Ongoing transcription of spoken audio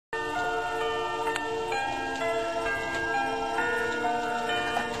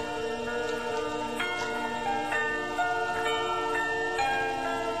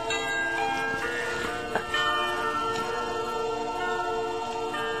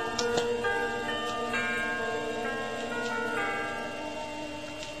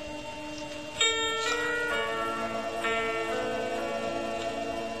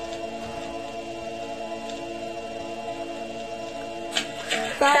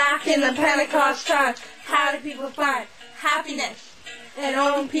Back in the Pentecost time, how do people find happiness and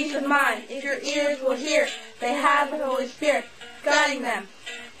own peace of mind? If your ears will hear, they have the Holy Spirit guiding them.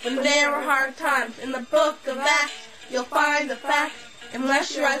 When there were hard times, in the book of Acts, you'll find the facts,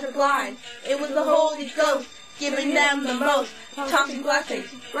 unless your eyes are blind. It was the Holy Ghost giving them the most, talking blessings,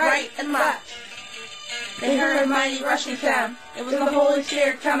 right and left. They heard a mighty rushing sound. It was the Holy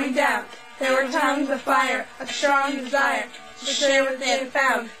Spirit coming down. There were tongues of fire, a strong desire to share what they had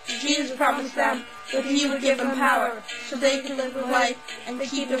found. Jesus promised them that He would give them power so they could live a life and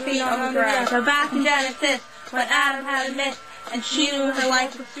keep their feet on the ground. So back in Genesis, when Adam had a miss and she knew her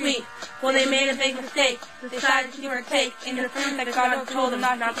life was sweet, well, they made a big mistake, decided to partake in the fruit that God had told them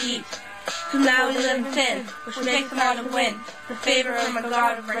not to eat. So now we live in sin, which makes them want to win the favor from a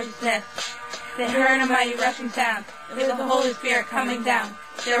God of righteousness. They heard a mighty rushing sound. It was the Holy Spirit coming down.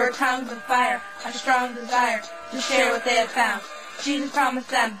 There were tongues of fire, a strong desire to share what they had found. Jesus promised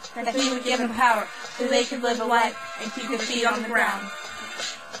them that He would give them power so they could live a life and keep their feet on the ground.